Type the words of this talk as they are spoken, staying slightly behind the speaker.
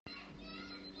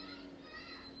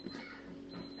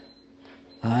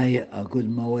Hi, good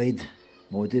Moed,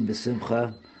 Moedim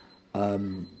B'Simcha.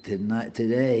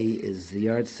 Today is the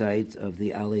Yartzeit of the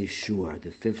Alei Shor,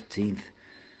 the 15th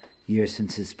year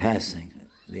since his passing.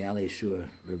 The Alei Shor,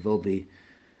 Rebbi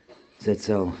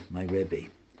Zetzel, my Rebbi.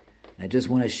 I just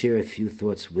want to share a few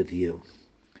thoughts with you.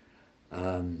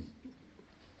 Um,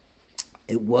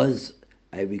 it was,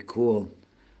 I recall,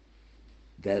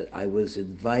 that I was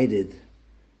invited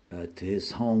to his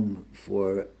home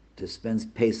to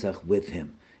spend Pesach with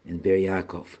him in Ber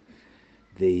Yaakov.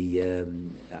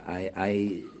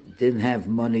 I didn't have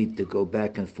money to go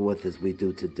back and forth as we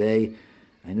do today.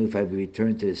 I knew if I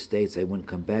returned to the States, I wouldn't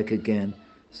come back again.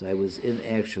 So I was in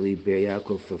actually Ber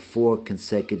Yaakov for 4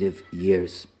 consecutive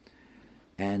years,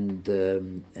 and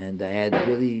I had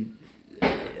really,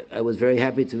 I was very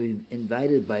happy to be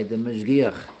invited by the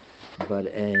Mashgiach, but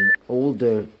an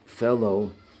older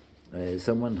fellow,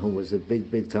 someone who was a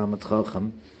big Talmud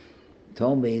Chacham,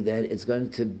 told me that it's going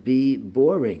to be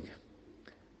boring.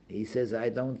 He says, I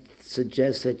don't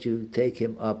suggest that you take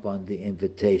him up on the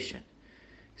invitation.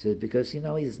 He says, because,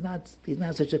 he's not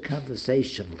such a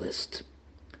conversationalist.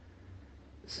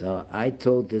 So I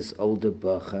told this older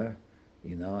bacher,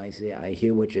 I say, I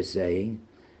hear what you're saying.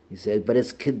 He said, but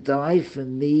it's kedai for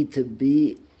me to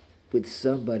be with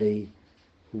somebody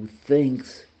who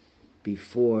thinks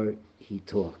before he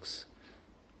talks.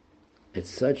 It's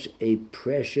such a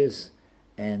precious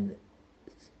and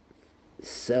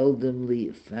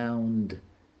seldomly found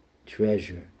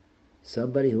treasure.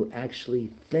 Somebody who actually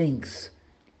thinks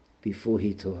before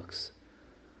he talks.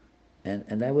 And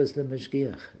that was the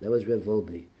Mashgiach. That was Rev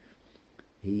Volbe.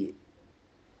 He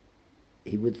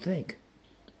would think.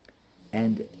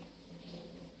 And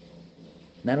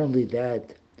not only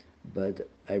that, but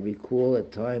I recall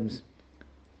at times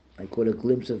I caught a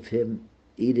glimpse of him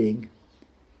eating,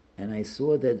 and I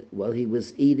saw that while he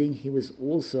was eating, he was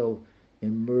also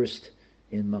immersed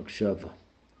in Makshava.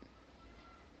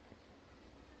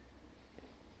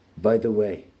 By the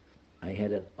way, I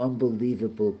had an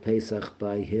unbelievable Pesach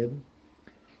by him,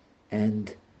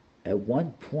 and at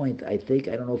one point, I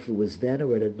don't know if it was then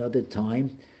or at another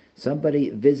time,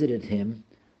 somebody visited him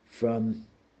from,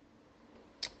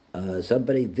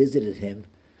 somebody visited him,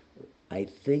 I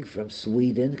think from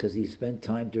Sweden, because he spent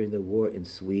time during the war in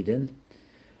Sweden,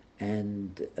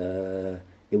 and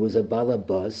it was a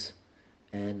balabas,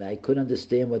 and I couldn't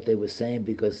understand what they were saying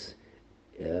because,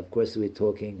 of course, we were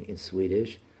talking in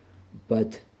Swedish,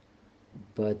 but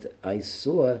I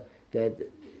saw that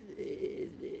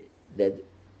that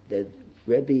that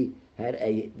Rebbe had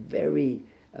a very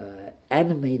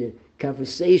animated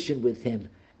conversation with him,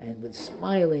 and with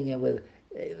smiling and with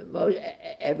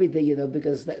everything,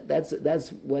 because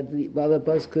that's what the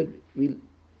balabas could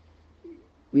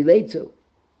relate to.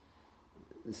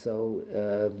 So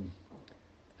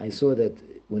I saw that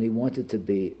when he wanted to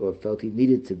be, or felt he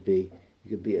needed to be, he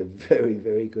could be a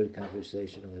very good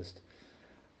conversationalist.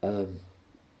 Um,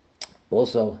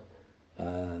 Also,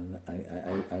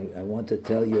 I want to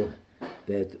tell you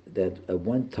that at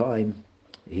one time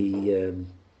he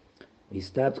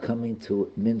stopped coming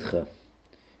to mincha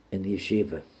in the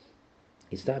yeshiva.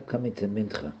 He stopped coming to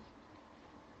mincha.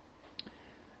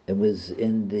 It was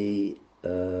in the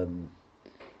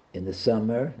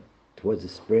summer, towards the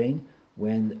spring,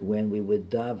 when we would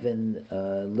daven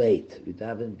late. We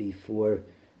daven before,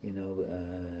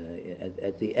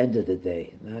 at the end of the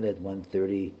day, not at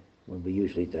 1:30 when we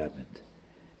usually davened.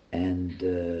 And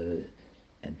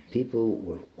people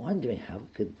were wondering how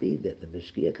it could be that the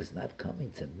Mashgiach is not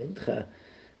coming to Mincha,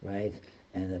 right?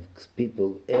 And if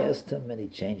people asked him, and he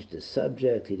changed the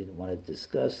subject. He didn't want to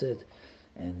discuss it.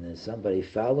 And somebody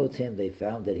followed him. They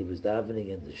found that he was davening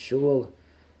in the shul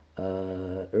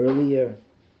earlier.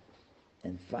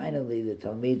 And finally, the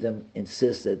Talmidim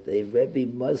insist that the Rebbe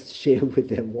must share with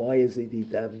them why is he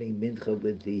davening Mincha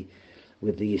with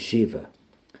the yeshiva.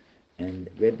 And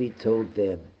Rebbe told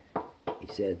them, he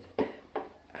said,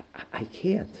 I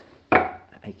can't.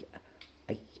 I,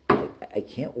 I, I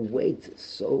can't wait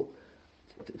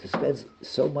to spend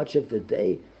so much of the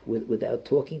day without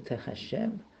talking to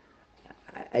Hashem.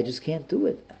 I just can't do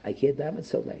it. I can't daven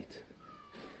so late.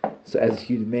 So as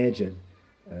you'd imagine,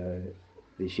 the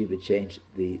yeshiva changed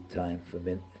the time for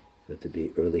to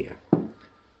be earlier.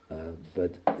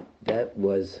 But that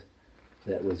was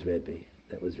Rebbe.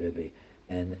 That was Rebbe.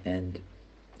 And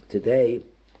today,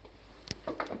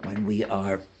 when we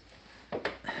are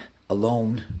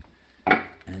alone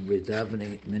and we're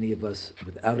davening, many of us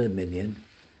without a minyan,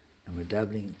 and we're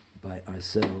davening by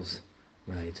ourselves,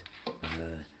 right?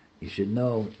 You should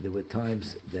know there were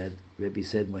times that Rebbe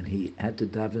said when he had to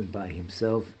daven by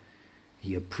himself,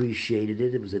 he appreciated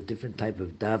it. It was a different type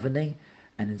of davening,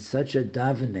 And in such a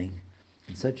davening,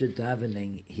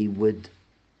 he would,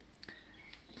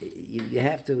 you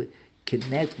have to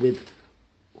connect with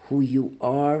who you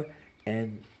are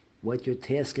and what your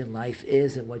task in life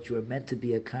is and what you are meant to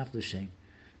be accomplishing.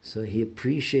 So he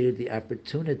appreciated the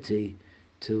opportunity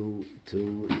to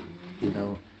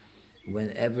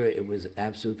whenever it was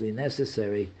absolutely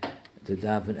necessary, to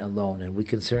daven alone. And we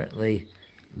can certainly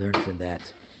learn from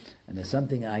that. And there's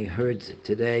something I heard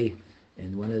today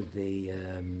in one of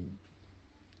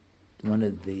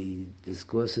the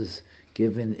discourses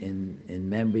given in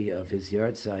memory of his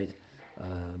Yartzeit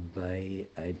by,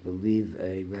 I believe,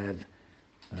 a Rav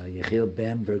Yechiel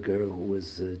Bamberger, who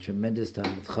was a tremendous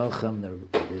Talmid Chacham,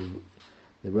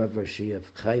 the Rav Rashi of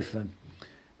Haifa,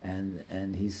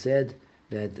 and he said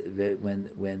that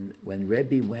when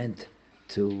Rebbi went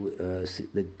to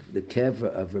the kever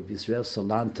of Rabbi Yisrael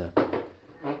Salanta,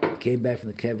 came back from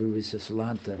the kever of Rabbi Yisrael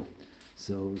Salanta,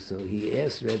 so he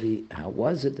asked Rebbe, how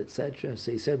was it, etc.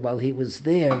 So he said, while he was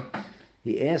there,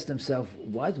 he asked himself,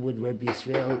 what would Rabbi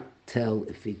Yisrael tell,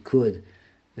 if he could,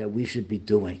 that we should be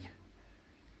doing?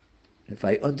 If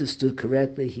I understood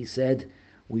correctly, he said,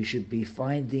 we should be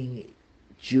finding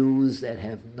Jews that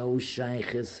have no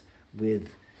shaykhs with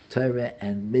Torah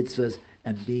and mitzvahs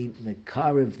and be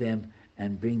mekarev them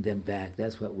and bring them back.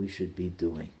 That's what we should be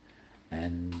doing.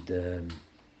 And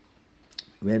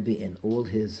Rebbe, in all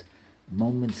his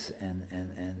moments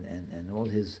and all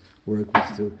his work,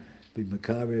 was to be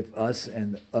mekarev us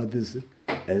and others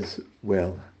as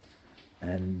well.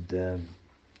 And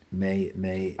may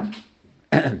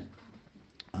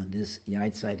on this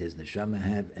Yartzeit his neshama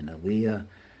have an aliyah,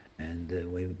 and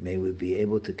may we be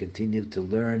able to continue to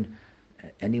learn.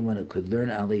 Anyone who could learn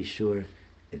Alei Shor,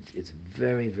 it's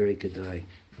very, very kedai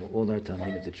for all our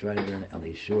Talmidim to try to learn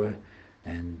Alei Shor.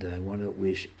 And I want to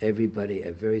wish everybody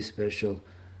a very special,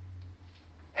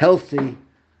 healthy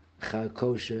Chag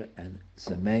Kosher and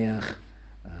Sameach.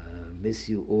 Miss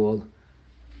you all.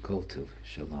 Kol Tov.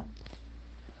 Shalom.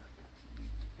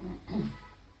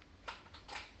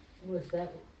 Was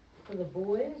that for the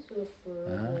boys or for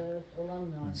the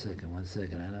alumni? One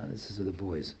second. I know this is for the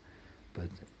boys, but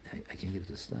I can't get it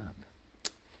to stop.